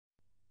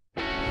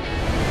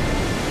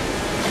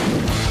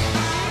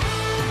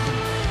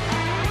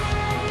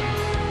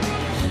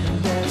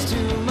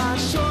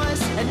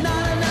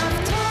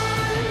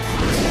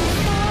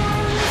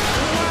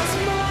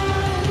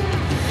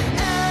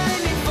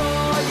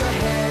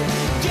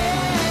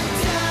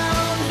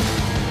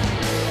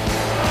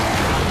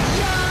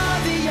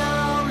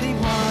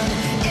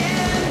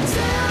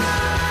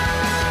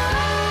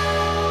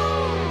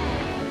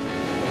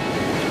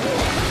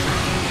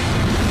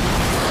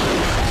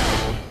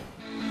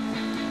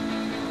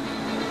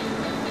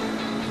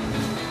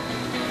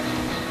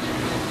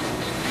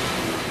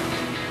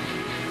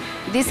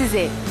This is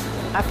it.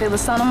 I feel the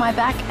sun on my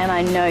back and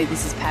I know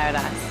this is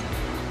paradise.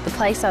 The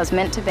place I was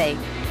meant to be.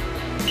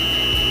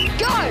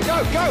 Go!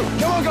 Go, go!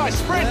 Come on, guys,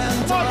 sprint!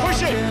 Come on,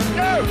 push it!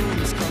 Go!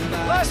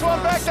 Last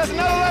one back does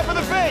another lap of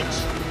the bench!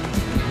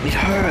 It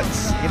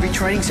hurts. Every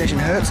training session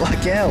hurts like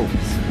hell.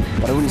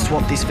 But I wouldn't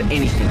swap this for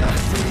anything.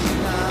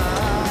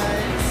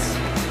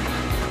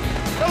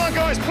 Come on,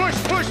 guys, push,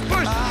 push,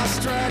 push!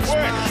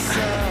 Work!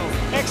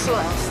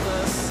 Excellent!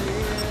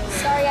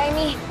 Sorry,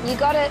 Amy, you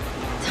got it.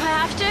 Do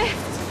I have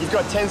to? You've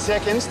got 10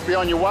 seconds to be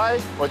on your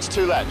way, or it's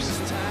 2 laps.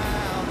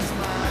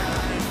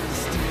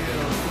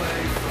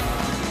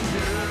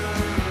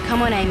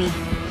 Come on, Amy.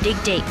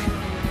 Dig deep.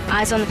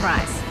 Eyes on the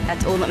prize.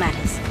 That's all that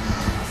matters.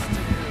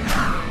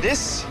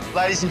 This,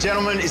 ladies and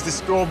gentlemen, is the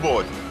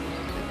scoreboard.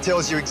 It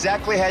tells you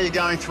exactly how you're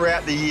going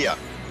throughout the year.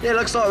 Yeah,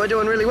 looks like we're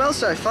doing really well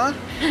so far.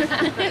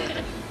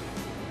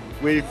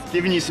 We've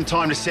given you some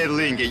time to settle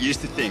in, get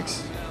used to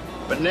things.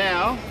 But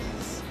now,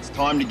 it's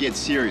time to get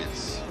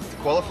serious. To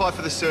qualify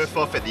for the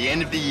surf-off at the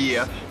end of the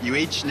year, you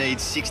each need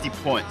 60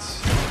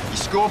 points. You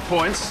score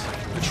points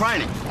for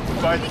training,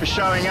 both for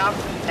showing up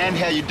and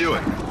how you do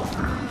it.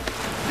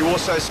 You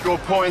also score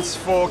points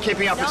for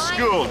keeping up at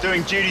school,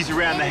 doing duties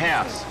around the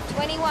house.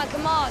 21,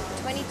 come on,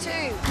 22.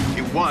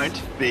 It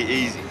won't be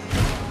easy.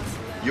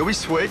 You'll be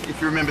sweet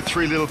if you remember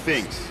 3 little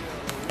things.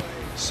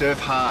 Surf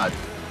hard,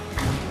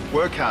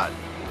 work hard,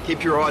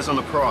 keep your eyes on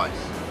the prize.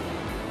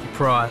 The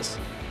prize.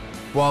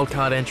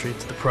 Wildcard entry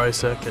to the pro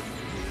circuit.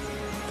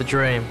 The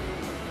dream.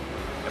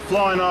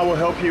 Fly and I will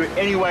help you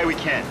any way we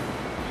can.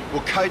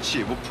 We'll coach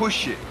you, we'll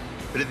push you.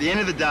 But at the end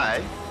of the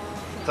day,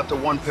 it's up to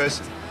one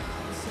person.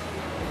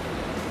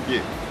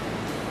 You.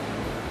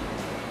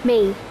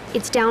 Me.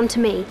 It's down to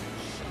me.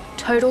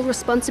 Total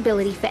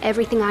responsibility for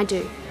everything I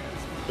do.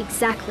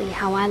 Exactly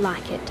how I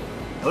like it.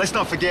 Now, let's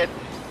not forget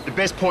the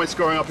best point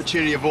scoring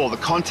opportunity of all, the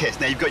contest.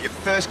 Now, you've got your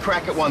first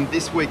crack at one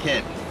this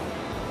weekend.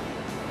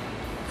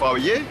 If I were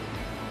you,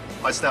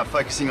 I'd start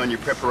focusing on your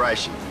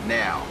preparation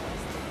now.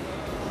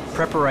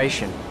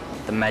 Preparation,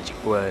 the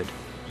magic word.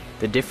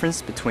 The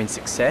difference between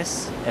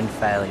success and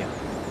failure.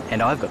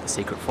 And I've got the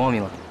secret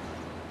formula.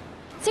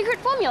 Secret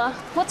formula?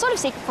 What sort of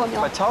secret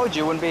formula? If I told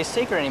you, it wouldn't be a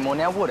secret anymore,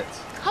 now would it?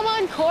 Come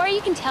on, Corey,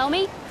 you can tell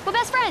me. We're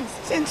best friends.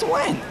 Since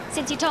when?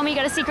 Since you told me you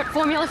got a secret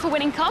formula for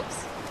winning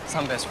comps.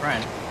 Some best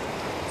friend.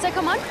 So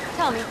come on,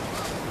 tell me.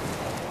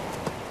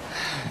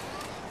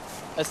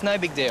 It's no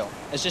big deal.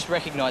 It's just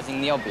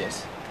recognising the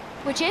obvious.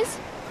 Which is?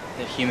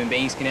 That human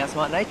beings can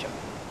outsmart nature.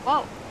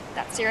 Whoa,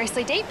 that's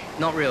seriously deep.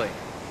 Not really.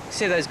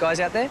 See those guys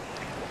out there?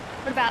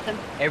 What about them?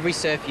 Every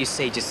surfer you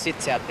see just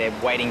sits out there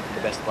waiting for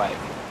the best wave.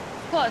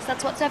 Of course,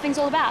 that's what surfing's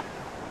all about.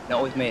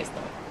 Not with me, it's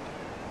not.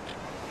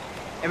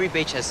 Every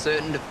beach has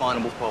certain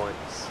definable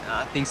qualities,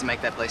 things that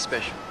make that place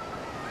special.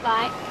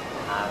 Like?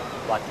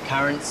 Like the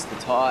currents, the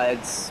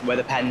tides,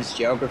 weather patterns,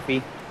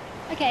 geography.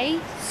 Okay,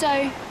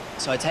 so...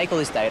 So I take all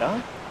this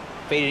data,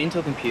 feed it into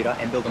a computer,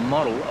 and build a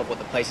model of what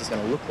the place is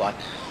going to look like.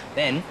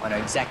 Then I know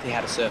exactly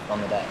how to surf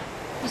on the day.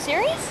 You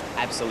serious?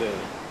 Absolutely.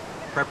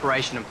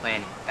 Preparation and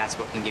planning, that's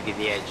what can give you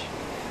the edge.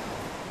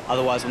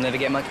 Otherwise, we'll never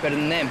get much better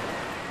than them.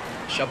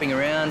 Shopping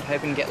around,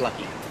 hoping to get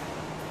lucky.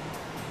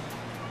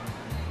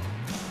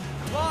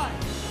 Fly!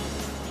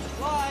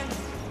 Fly!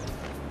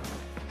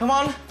 Come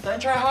on,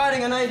 don't try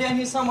hiding. I know you're down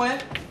here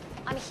somewhere.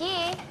 I'm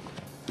here.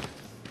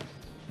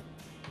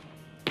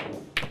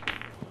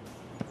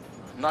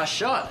 Nice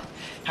shot.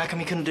 How come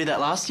you couldn't do that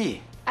last year?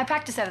 I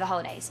practiced over the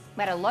holidays.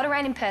 We had a lot of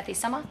rain in Perth this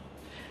summer.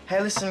 Hey,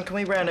 listen, can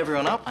we round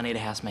everyone up? I need a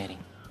house meeting.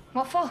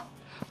 What for?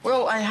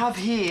 Well, I have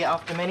here,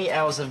 after many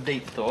hours of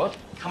deep thought,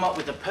 come up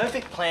with the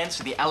perfect plans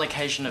for the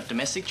allocation of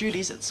domestic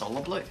duties at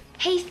Solar Blue.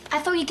 Heath, I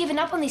thought you'd given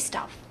up on this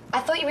stuff. I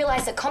thought you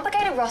realised that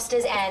complicated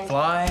rosters and...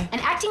 Fly. And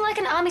acting like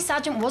an army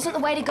sergeant wasn't the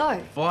way to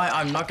go. Fly,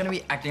 I'm not going to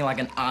be acting like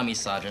an army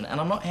sergeant, and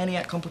I'm not handing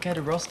out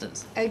complicated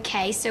rosters.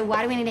 Okay, so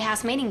why do we need a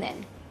house meeting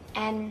then?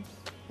 And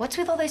what's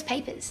with all those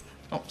papers?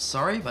 Oh,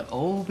 sorry, but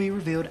all will be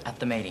revealed at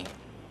the meeting.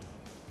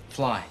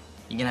 Fly,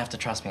 you're going to have to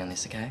trust me on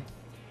this, okay?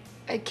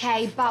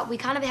 Okay, but we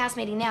can't have a house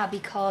meeting now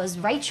because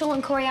Rachel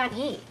and Corey aren't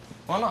here.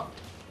 Why not?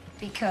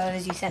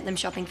 Because you sent them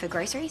shopping for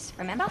groceries,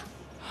 remember?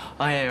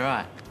 Oh, yeah,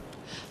 right.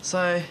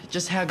 So,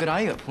 just how good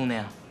are you at pool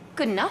now?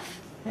 Good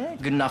enough. Yeah,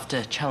 good enough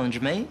to challenge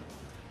me?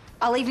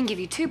 I'll even give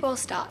you 2 ball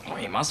start. Oh,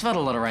 you must have had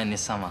a lot of rain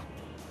this summer.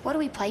 What do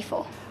we play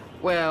for?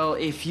 Well,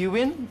 if you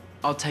win,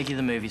 I'll take you to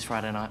the movies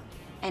Friday night.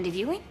 And if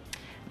you win?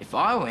 If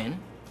I win,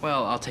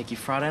 well, I'll take you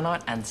Friday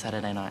night and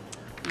Saturday night.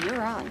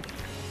 You're on.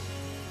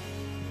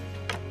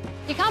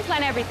 You can't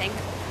plan everything.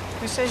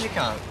 Who says you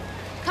can't?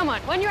 Come on,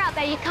 when you're out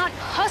there, you can't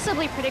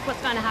possibly predict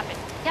what's going to happen.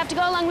 You have to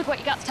go along with what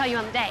your guts tell you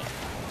on the day.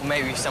 Well,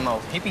 maybe some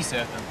old hippie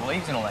surfer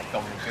believes in all that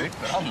gobbledygook,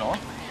 but I'm not.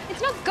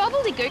 It's not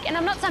gobbledygook, and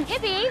I'm not some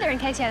hippie either, in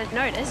case you hadn't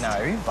noticed.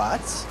 No,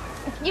 but...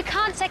 You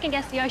can't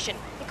second-guess the ocean.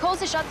 It calls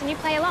the shots and you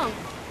play along.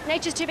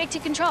 Nature's too big to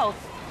control.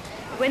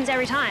 It wins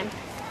every time.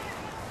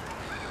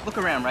 Look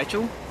around,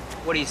 Rachel.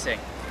 What do you see?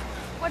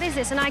 What is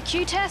this, an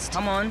IQ test?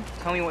 Come on,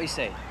 tell me what you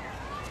see.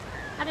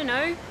 I don't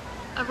know.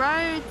 A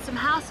road, some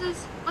houses.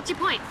 What's your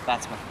point?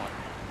 That's my point.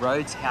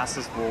 Roads,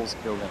 houses, walls,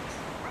 buildings.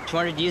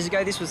 200 years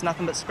ago, this was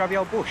nothing but scrubby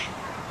old bush.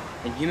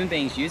 Then human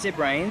beings used their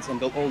brains and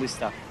built all this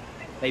stuff.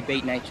 They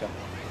beat nature,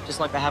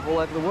 just like they have all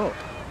over the world.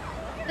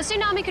 The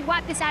tsunami could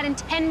wipe this out in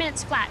 10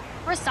 minutes flat,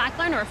 or a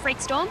cyclone or a freak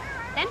storm.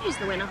 Then who's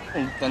the winner?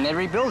 Well, then they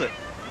rebuild it.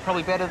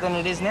 Probably better than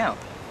it is now.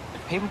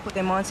 If people put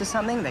their minds to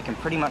something, they can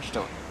pretty much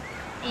do it.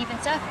 Even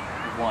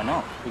surfing. Why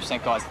not? We've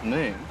sent guys to the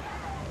moon.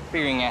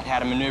 Figuring out how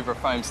to maneuver a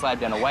foam slab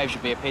down a wave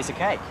should be a piece of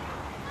cake.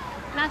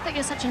 And I thought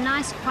you're such a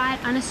nice, quiet,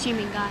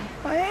 unassuming guy.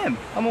 I am.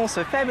 I'm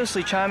also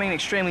fabulously charming and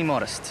extremely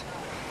modest.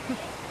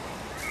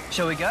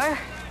 Shall we go?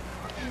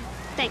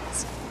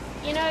 Thanks.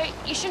 You know,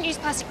 you shouldn't use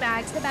plastic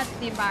bags. They're bad for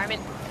the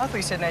environment. I thought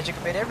you said nature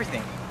could beat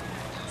everything.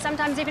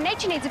 Sometimes even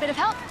nature needs a bit of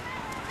help.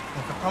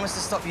 If I promise to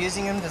stop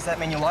using them, does that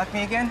mean you'll like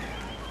me again?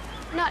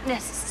 Not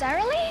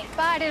necessarily,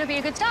 but it'll be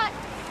a good start.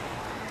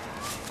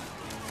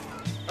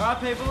 All right,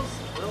 peoples,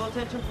 a little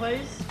attention,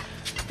 please.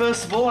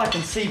 First of all, I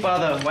can see by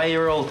the way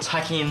you're all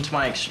tucking into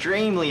my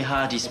extremely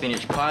hearty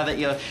spinach pie that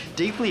you're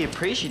deeply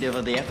appreciative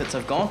of the efforts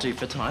I've gone to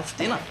for tonight's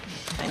dinner.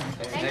 Thank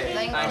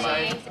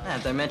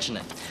you. Don't mention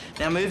it.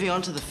 Now, moving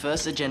on to the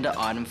first agenda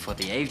item for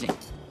the evening.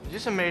 Is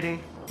this a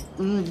meeting?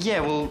 Yeah,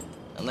 well,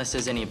 unless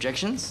there's any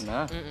objections.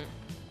 No.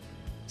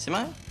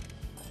 Simo?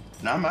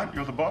 No, mate,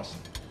 you're the boss.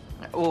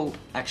 Well,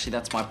 actually,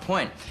 that's my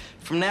point.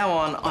 From now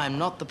on, I'm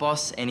not the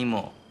boss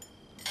anymore.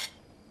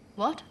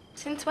 What?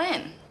 Since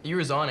when? Are you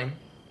resigning?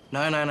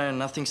 No,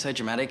 nothing so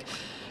dramatic.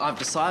 I've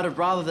decided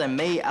rather than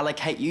me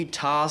allocate you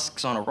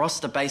tasks on a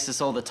roster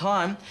basis all the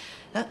time,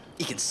 that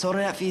you can sort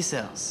it out for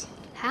yourselves.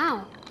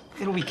 How?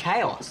 It'll be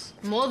chaos.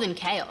 More than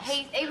chaos.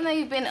 Heath, even though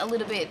you've been a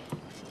little bit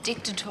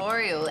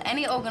dictatorial,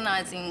 any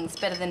organising's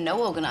better than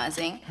no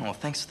organising. Well,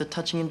 thanks for the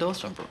touching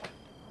endorsement, Brooke.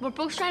 What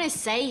Brooke's trying to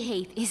say,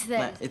 Heath, is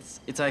that... No,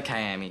 it's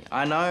okay, Amy.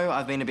 I know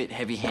I've been a bit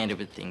heavy-handed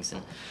with things,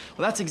 and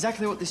well, that's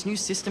exactly what this new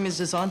system is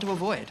designed to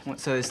avoid.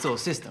 What, so there's still a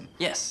system?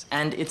 Yes,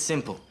 and it's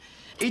simple.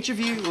 Each of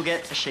you will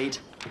get a sheet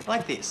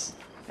like this.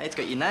 It's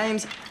got your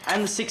names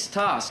and the 6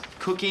 tasks: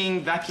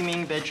 cooking,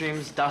 vacuuming,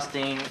 bedrooms,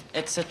 dusting,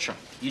 etc.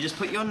 You just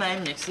put your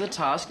name next to the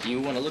task you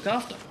want to look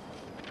after.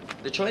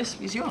 The choice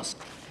is yours.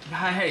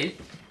 Hey,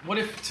 what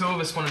if 2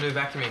 of us want to do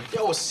vacuuming?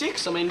 Yeah, or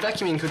 6. I mean,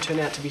 vacuuming could turn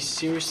out to be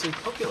seriously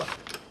popular.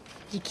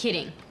 You're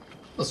kidding.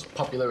 As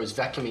popular as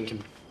vacuuming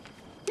can...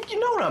 You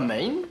know what I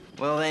mean?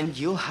 Well, then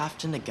you'll have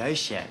to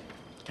negotiate.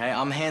 Okay,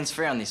 I'm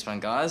hands-free on this one,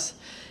 guys.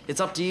 It's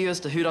up to you as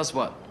to who does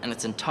what, and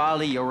it's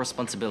entirely your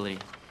responsibility.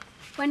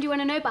 When do you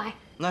want to know by?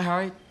 No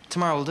hurry.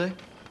 Tomorrow will do.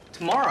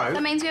 Tomorrow?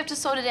 That means we have to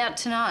sort it out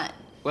tonight.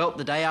 Well,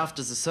 the day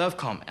after's the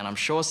ServCom, and I'm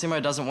sure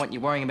Simo doesn't want you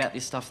worrying about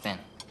this stuff then.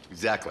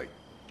 Exactly.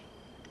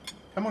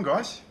 Come on,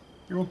 guys.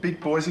 You're all big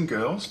boys and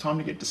girls. Time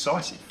to get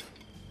decisive.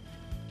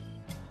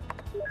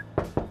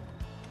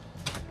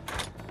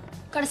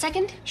 Got a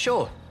second?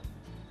 Sure.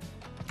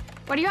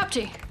 What are you up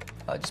to?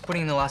 Just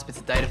putting in the last bits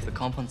of data for the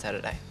comp on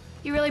Saturday.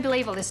 You really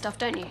believe all this stuff,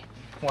 don't you?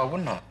 Why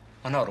wouldn't I?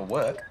 I know it'll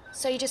work.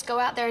 So you just go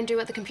out there and do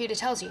what the computer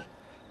tells you?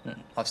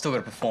 I've still got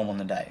to perform on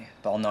the day,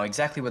 but I'll know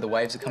exactly where the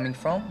waves are coming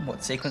from,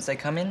 what sequence they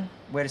come in,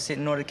 where to sit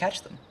in order to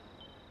catch them.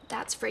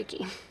 That's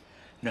freaky.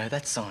 No,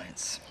 that's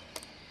science.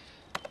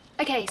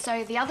 Okay,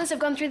 so the others have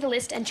gone through the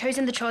list and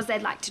chosen the chores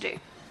they'd like to do.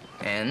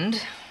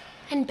 And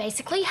And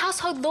basically,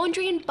 household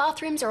laundry and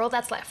bathrooms are all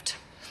that's left.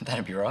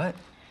 that'd be right.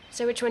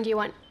 So which one do you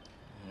want?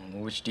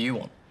 Which do you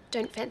want?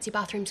 Don't fancy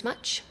bathrooms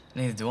much.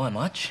 Neither do I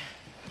much.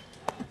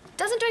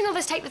 Doesn't doing all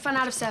this take the fun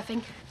out of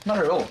surfing? Not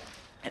at all.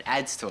 It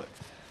adds to it.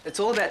 It's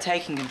all about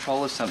taking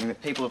control of something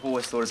that people have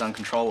always thought is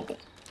uncontrollable.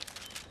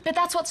 But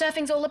that's what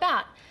surfing's all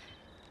about.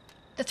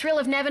 The thrill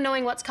of never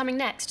knowing what's coming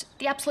next.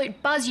 The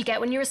absolute buzz you get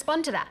when you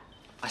respond to that.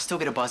 I still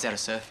get a buzz out of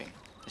surfing.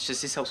 It's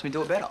just this helps me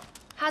do it better.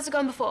 How's it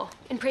gone before,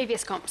 in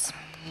previous comps?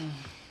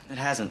 It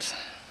hasn't.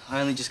 I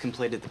only just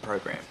completed the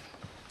program.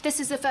 This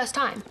is the first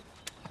time.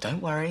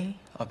 Don't worry.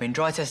 I've been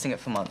dry testing it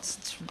for months.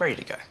 It's ready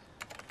to go.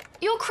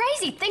 You're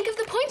crazy. Think of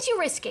the points you're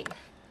risking.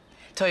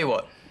 Tell you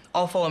what,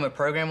 I'll follow my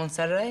program on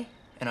Saturday,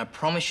 and I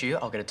promise you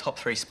I'll get a top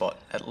 3 spot,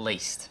 at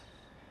least.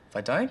 If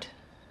I don't,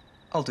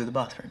 I'll do the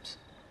bathrooms.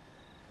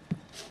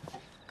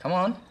 Come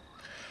on.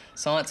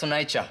 Science or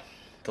nature.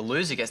 The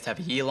loser gets to have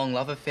a year-long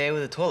love affair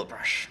with a toilet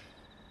brush.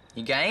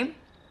 You game?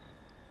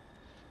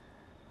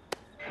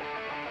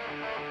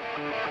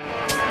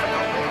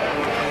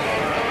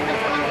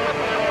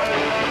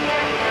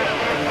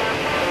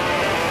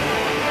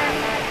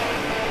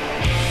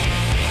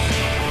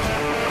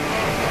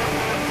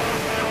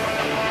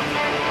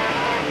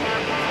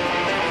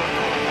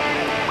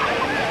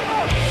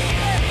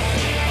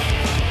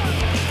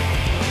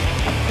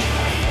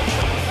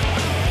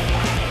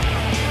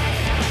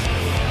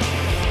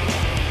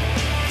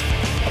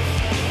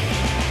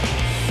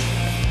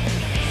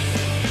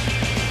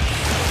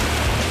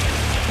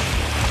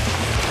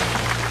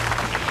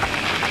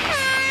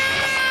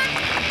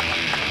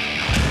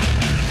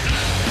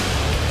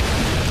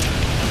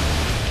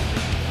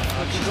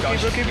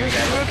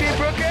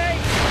 Brookie!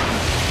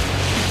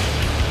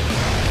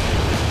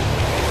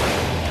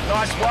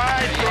 Nice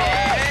wave, bro.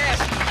 Yes!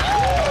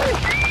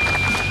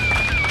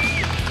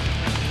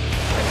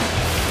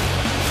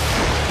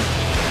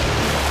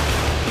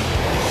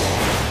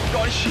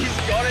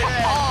 Got it.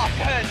 Oh,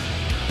 good.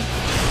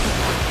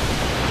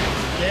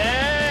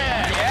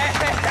 Yeah.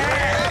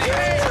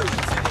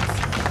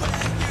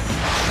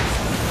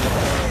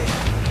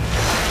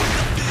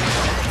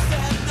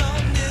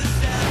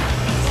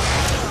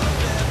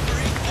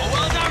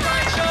 Well done,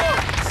 Rachel.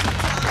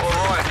 All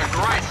right, a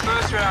great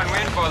first round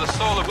win by the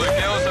Solar Blue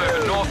girls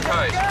over North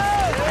Coast.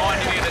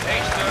 Reminding you that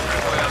each surfer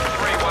will have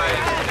 3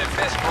 waves and their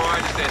best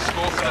ride is their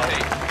score for the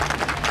heat.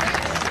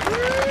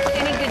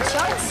 Any good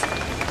shots?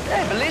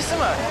 Yeah,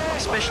 bellissimo.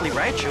 Especially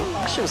Rachel.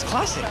 She was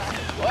classic.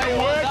 Great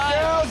work,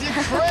 girls. You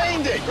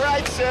trained it.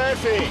 Great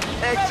surfing.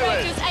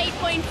 Excellent. Rachel's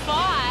 8.5.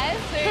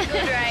 So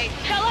good rate.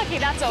 Got lucky,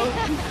 that's all.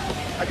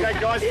 Okay,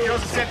 guys, the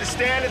girls have set the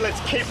standard.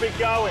 Let's keep it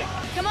going.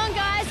 Come on,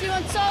 guys, we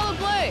want Solar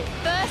Blue.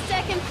 First,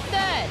 second,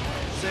 third.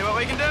 See what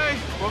we can do.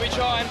 We'll be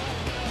trying.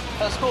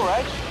 That's cool,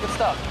 Rach. Good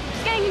stuff.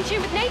 Getting in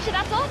tune with nature,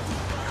 that's all.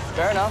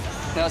 Fair enough.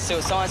 Now let's see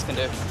what science can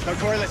do. So,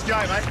 Corey, let's go,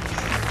 mate.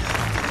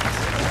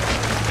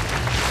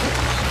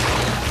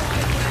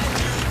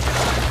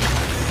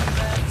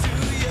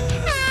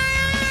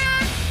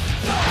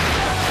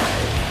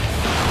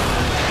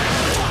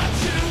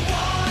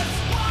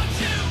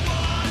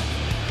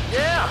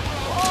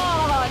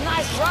 Oh,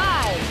 nice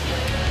ride.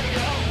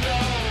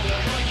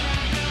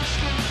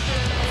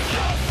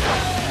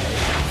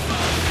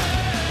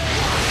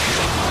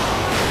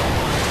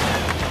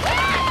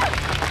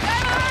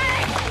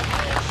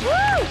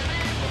 Woo!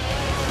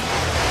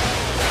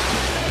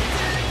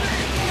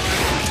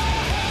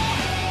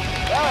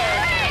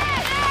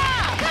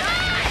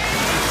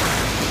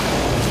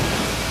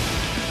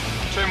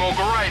 2 more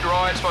great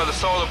rides by the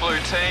Solar Blue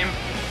team.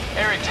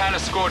 Eric Tanner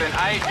scored an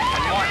 8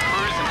 and Mike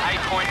Cruz an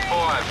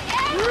 8.5.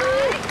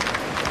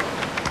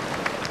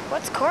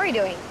 What's Corey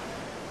doing?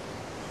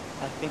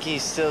 I think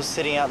he's still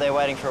sitting out there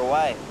waiting for a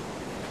wave.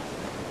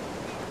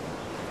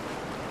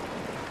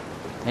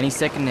 Any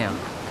second now.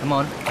 Come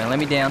on, don't let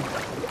me down.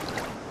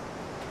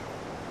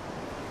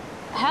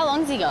 How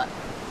long's he got?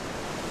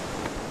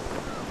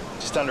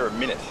 Just under a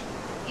minute.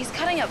 He's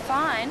cutting it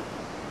fine.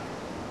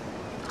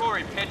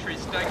 Corey Petrie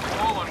staked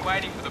all on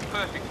waiting for the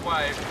perfect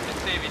wave to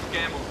see if his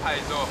gamble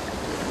pays off.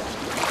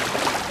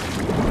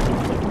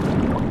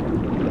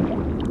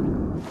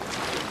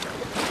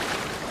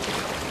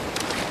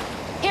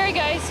 Here he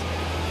goes.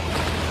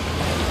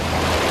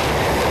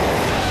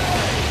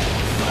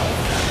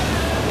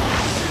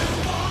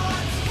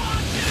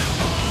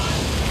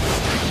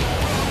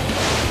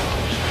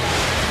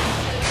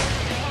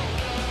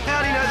 How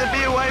do you know there'd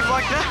be a wave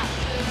like that?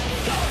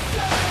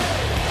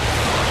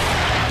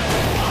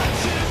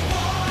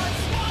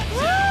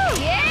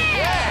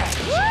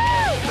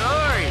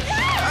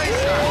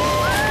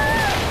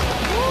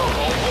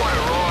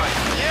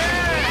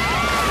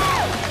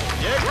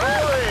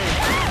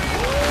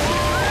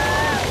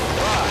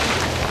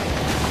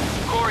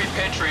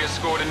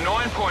 Scored a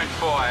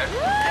 9.5,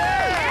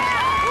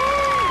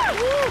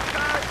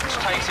 which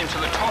takes him to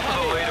the top of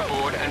the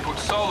leaderboard and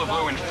puts Solar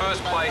Blue in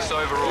first place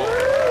overall.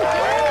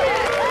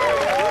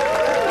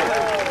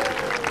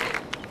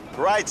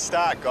 Great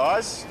start,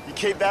 guys. You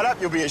keep that up,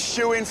 you'll be a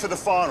shoo-in for the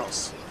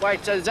finals.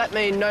 Wait, so does that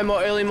mean no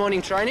more early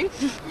morning training?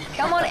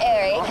 Come on,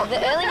 Eric.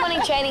 The early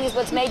morning training is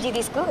what's made you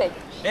this good.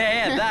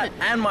 Yeah, that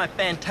and my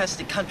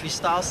fantastic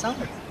country-style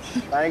summer.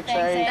 Thanks, Heath.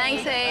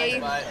 Thanks,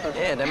 Heath.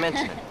 Yeah, they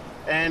mentioned it.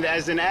 And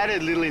as an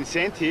added little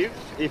incentive,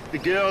 if the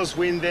girls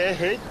win their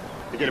heat,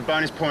 they get a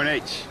bonus point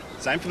each.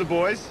 Same for the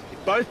boys.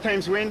 If both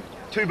teams win,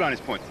 2 bonus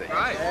points each.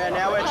 Right. Yeah,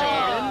 now we're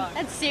talking.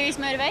 That's serious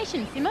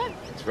motivation, Simo.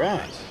 That's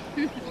right.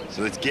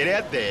 So let's get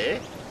out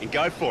there and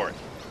go for it.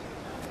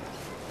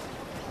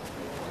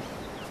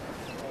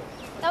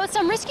 That was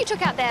some risk you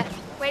took out there.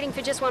 Waiting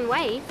for just one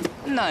wave?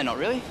 No, not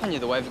really. I knew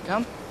the wave would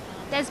come.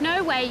 There's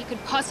no way you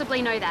could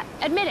possibly know that.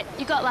 Admit it,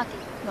 you got lucky.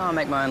 No, I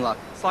make my own luck.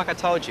 It's like I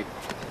told you.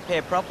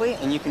 Prepare properly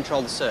and you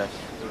control the surf.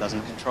 It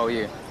doesn't control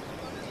you.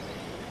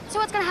 So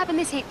what's going to happen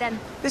this heat then?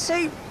 This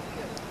heat,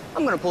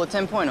 I'm going to pull a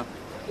 10-pointer.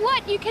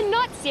 What? You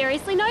cannot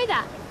seriously know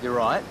that. You're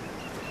right.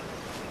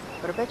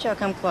 But I bet you I'll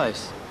come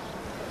close.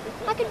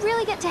 I could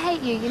really get to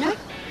hate you, you know?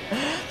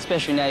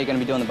 Especially now you're going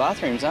to be doing the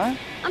bathrooms, huh?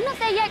 I'm not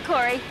there yet,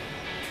 Corey.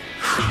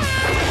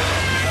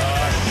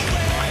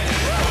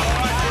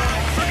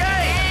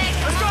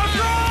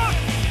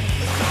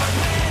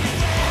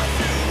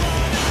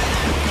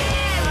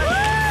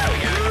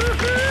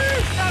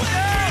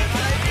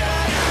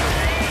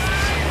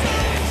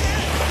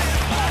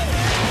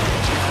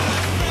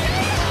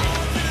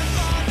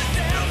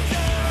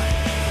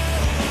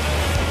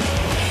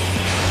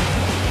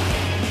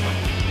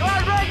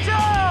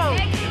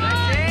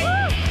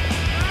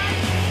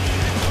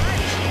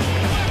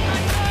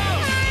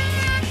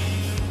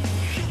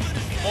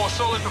 More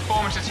solid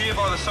performances here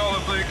by the Solar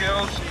Blue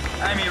girls.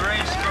 Amy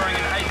Reed scoring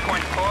an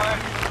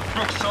 8.5,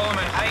 Brooke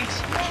Solomon 8,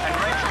 and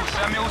Rachel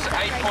Samuels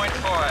 8.5.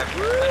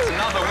 That's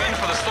another win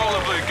for the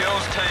Solar Blue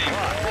girls team.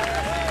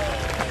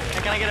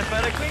 Can I get a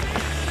photo quick?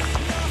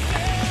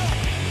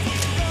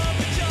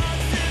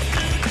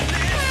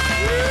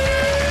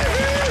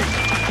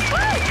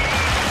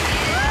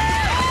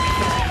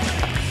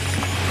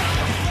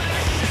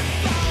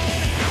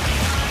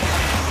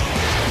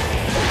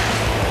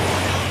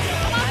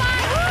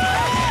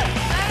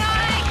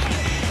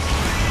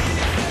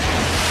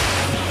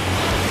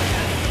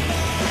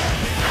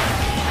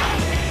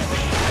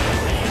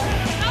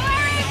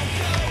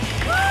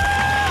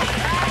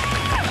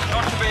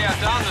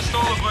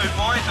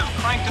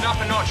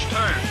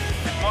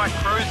 Mike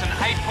Cruz an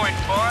 8.5,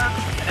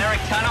 and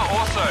Eric Tanner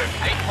also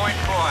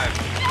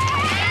 8.5.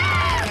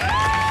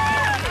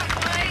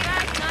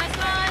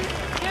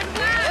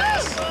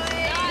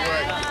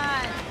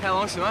 How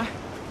long, Simo?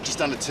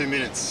 Just under 2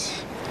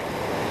 minutes.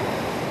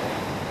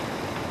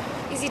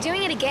 Is he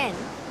doing it again?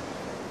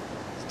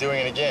 He's doing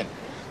it again.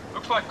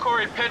 Looks like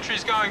Corey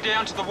Petrie's going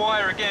down to the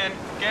wire again,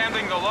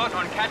 gambling the lot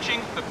on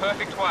catching the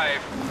perfect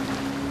wave.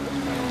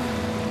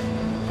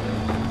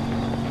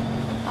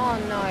 Oh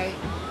no.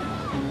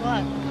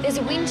 What? There's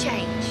a wind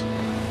change.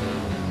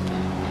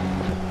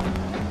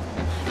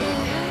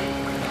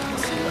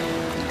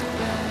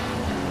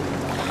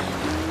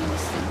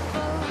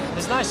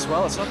 There's no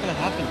swell, it's not going to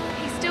happen.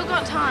 He's still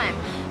got time.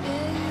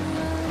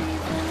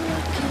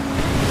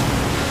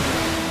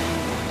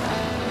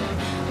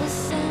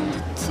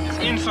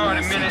 Inside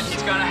a minute,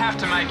 he's going to have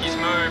to make his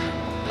move.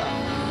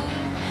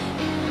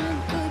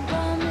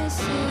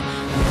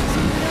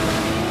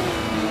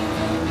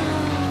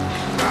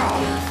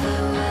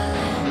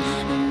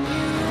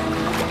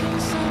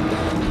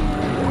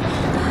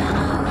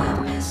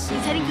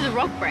 He's heading for the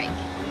rock break.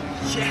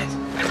 Yes.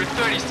 And with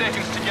 30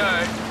 seconds to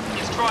go,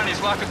 he's trying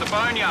his luck at the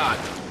boneyard.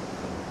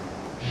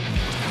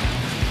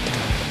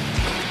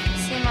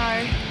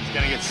 Simo. He's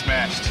going to get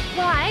smashed.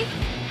 Why?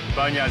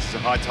 Boneyards is a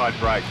high tide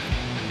break.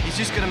 He's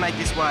just going to make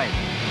this wave.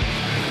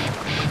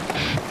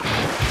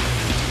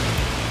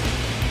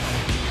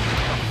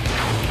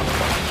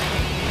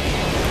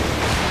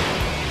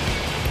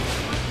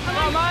 Come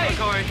on, Hey,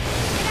 Corey.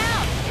 Get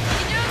out!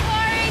 You do it,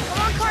 Corey! Come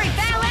on, Corey,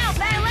 bail out,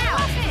 bail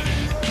out!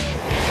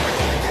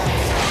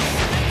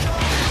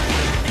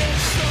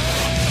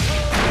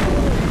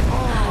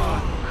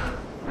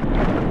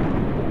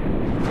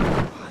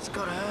 It's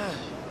got to hurt.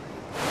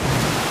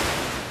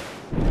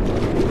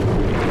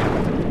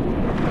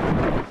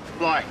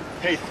 Fly,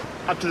 Heath,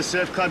 up to the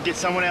surf club, get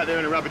someone out there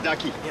in a rubber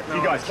ducky. Yep, no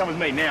you guys, worries. come with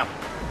me now.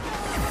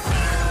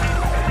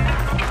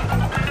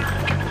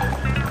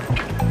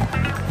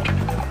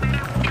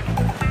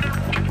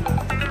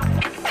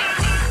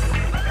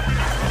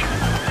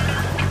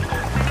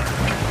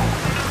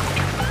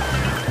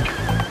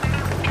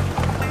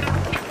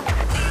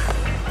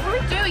 What do we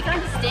do? We can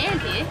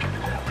understand here.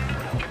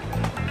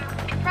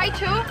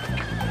 Rachel?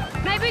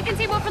 Maybe we can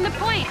see more from the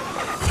point.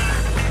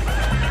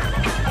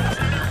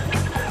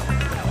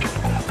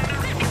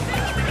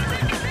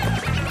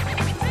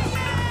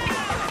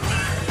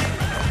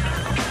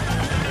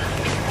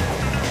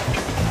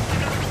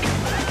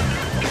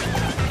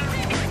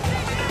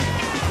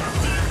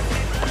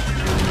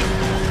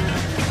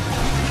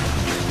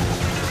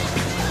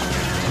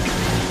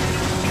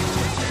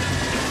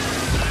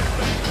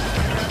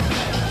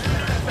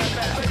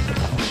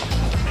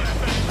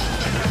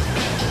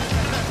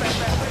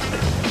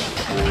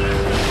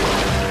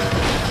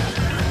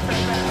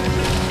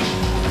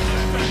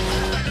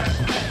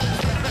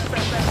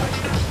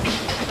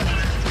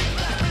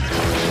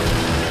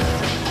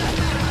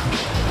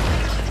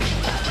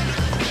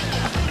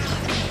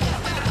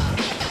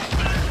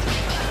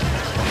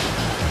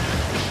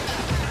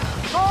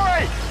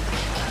 Corey!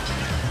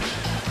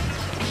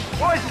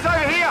 Boys, it's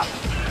over here!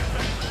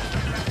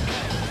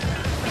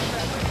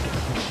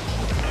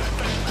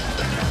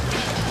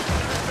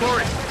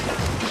 Corey!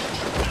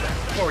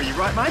 Corey, you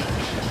right, mate?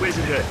 Where's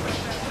it hurt?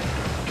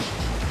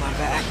 My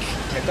back.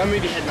 Yeah, don't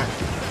move your head, mate.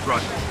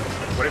 Right.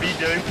 Whatever you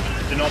do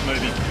not move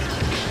him.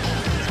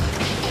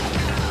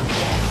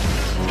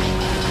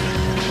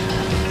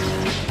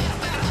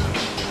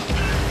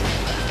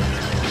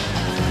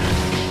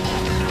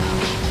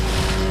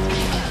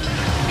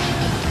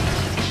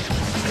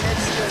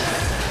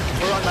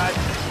 All right, mate.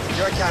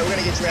 You're okay. We're going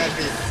to get you out of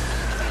here.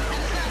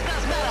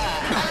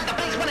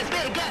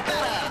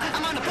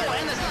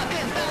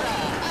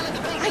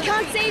 I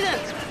can't see them.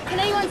 Can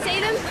anyone see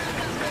them?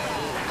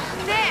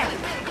 There.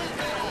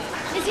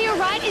 Is he all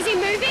right? Is he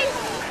moving?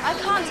 I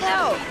can't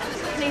tell.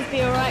 Please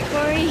be all right,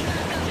 Corey.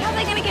 How are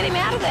they going to get him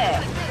out of there?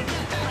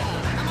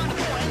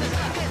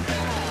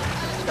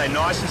 Stay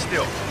nice and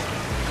still.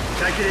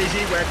 Take it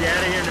easy. We'll have you out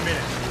of here in a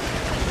minute.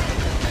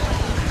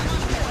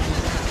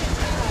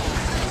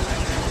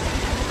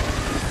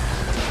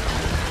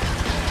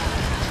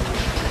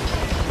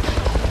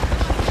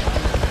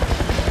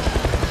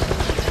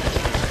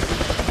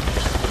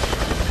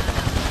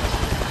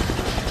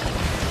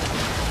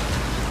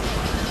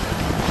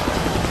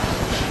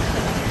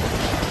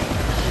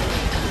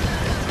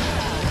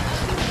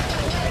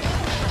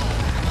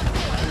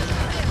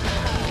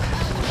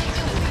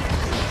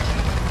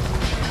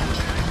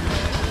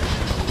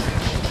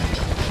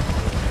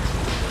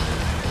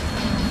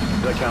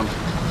 Here they come.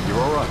 You're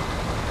all right.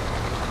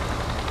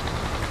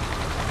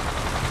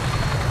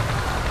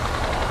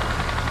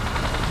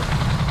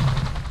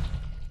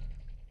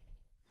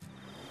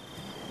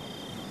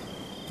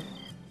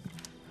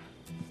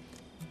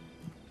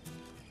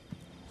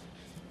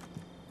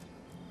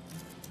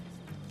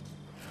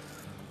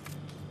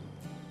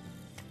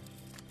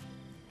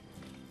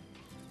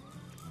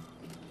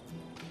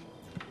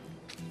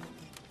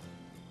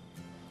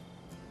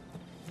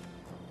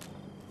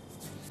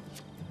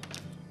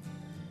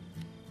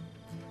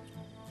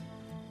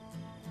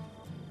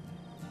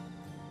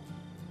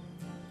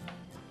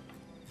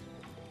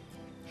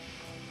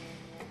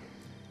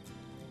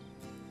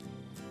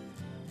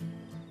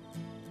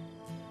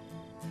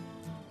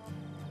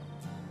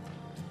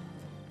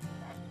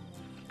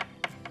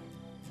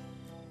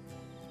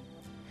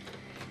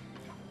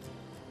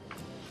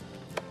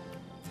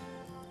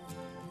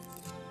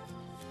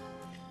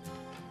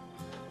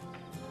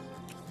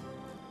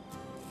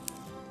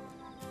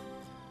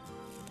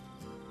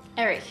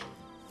 Eric,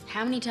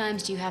 how many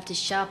times do you have to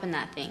sharpen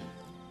that thing?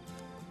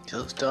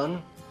 Till it's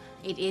done.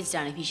 It is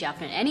done. If you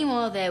sharpen it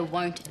anymore, there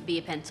won't be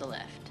a pencil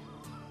left.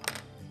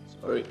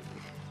 Sorry.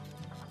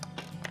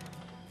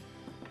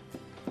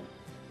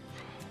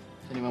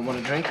 Does anyone want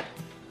a drink?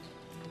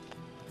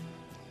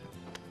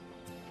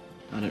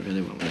 I don't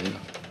really want one.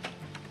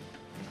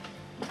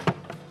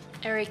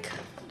 Eric,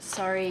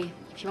 sorry.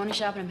 If you want to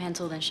sharpen a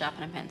pencil, then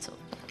sharpen a pencil.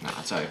 No,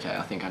 it's okay.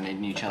 I think I need a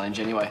new challenge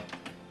anyway.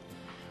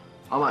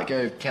 I might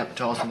go count the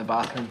tiles in the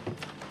bathroom.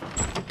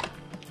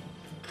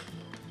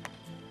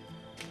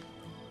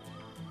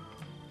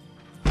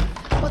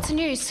 What's the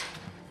news?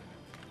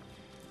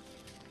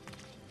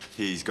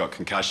 He's got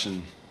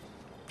concussion,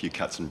 a few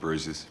cuts and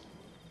bruises.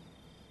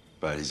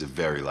 But he's a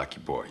very lucky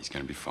boy. He's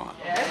going to be fine.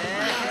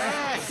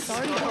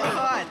 So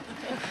good.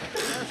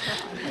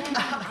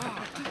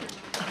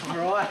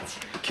 All right.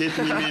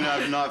 Keeping him in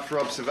overnight for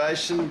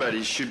observation, but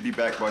he should be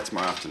back by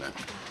tomorrow afternoon.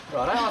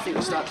 Righto, I think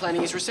we'll start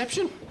planning his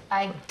reception.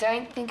 I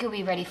don't think he'll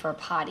be ready for a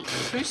party.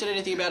 Who said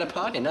anything about a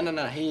party?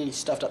 No. He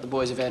stuffed up the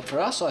boys' event for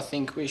us. I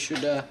think we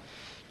should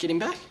get him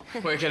back.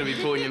 We're going to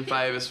be pulling in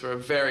favours for a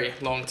very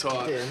long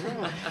time. Yeah,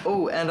 right.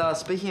 Oh, and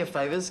speaking of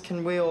favours,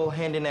 can we all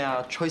hand in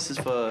our choices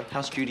for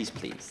house duties,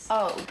 please?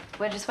 Oh,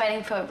 we're just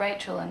waiting for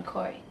Rachel and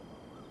Corey.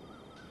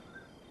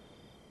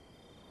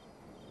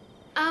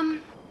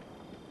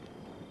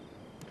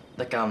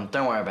 Look, don't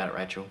worry about it,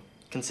 Rachel.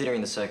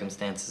 Considering the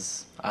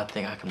circumstances, I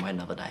think I can wait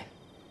another day.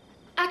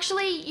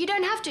 Actually, you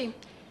don't have to.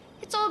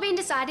 It's all been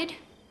decided.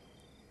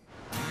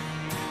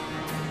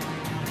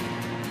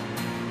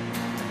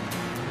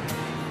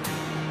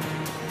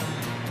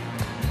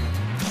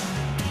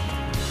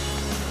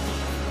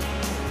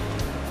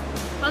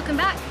 Welcome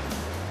back.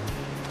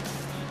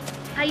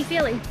 How you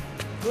feeling?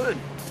 Good.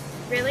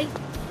 Really?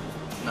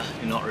 No,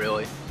 not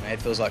really. My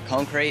head feels like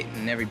concrete,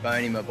 and every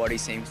bone in my body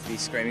seems to be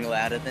screaming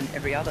louder than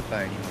every other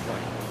bone in my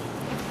body.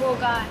 You poor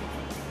guy.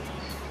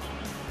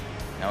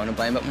 No one to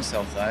blame but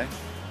myself, though.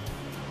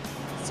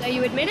 So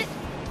you admit it?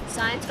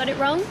 Science got it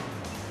wrong?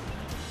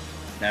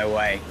 No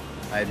way.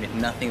 I admit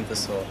nothing of the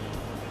sort.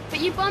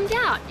 But you bombed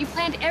out. You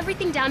planned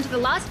everything down to the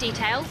last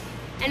detail,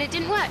 and it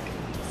didn't work.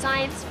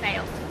 Science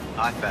failed.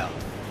 I failed.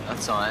 Not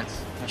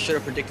science. I should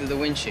have predicted the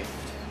wind shift.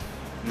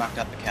 Mucked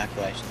up the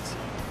calculations.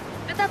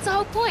 But that's the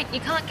whole point.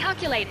 You can't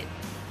calculate it.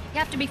 You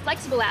have to be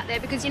flexible out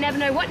there because you never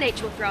know what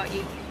nature will throw at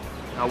you.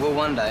 I will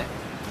one day.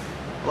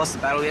 I lost the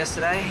battle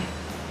yesterday,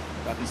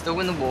 but I can still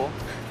win the war.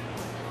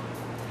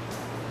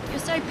 You're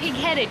so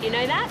pig-headed, you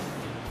know that?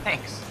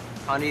 Thanks.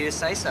 Kind of you to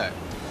say so.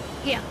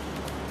 Here,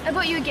 I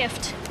bought you a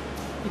gift.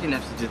 You didn't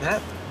have to do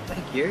that.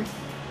 Thank you.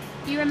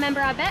 Do you remember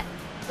our bet?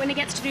 When it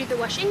gets to do the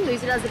washing,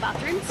 Loser does the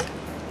bathrooms.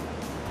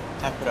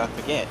 How could I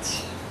forget?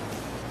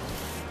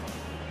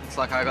 Looks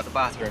like I got the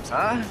bathrooms,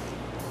 huh?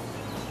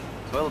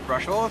 Toilet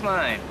brush all of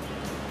mine.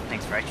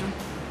 Thanks, Rachel.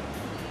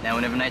 Now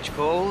whenever nature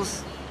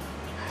calls,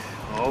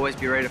 I'll always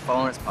be ready to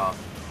follow in its path.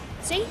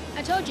 See?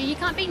 I told you, you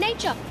can't beat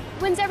nature.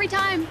 It wins every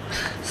time.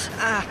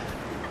 Ah!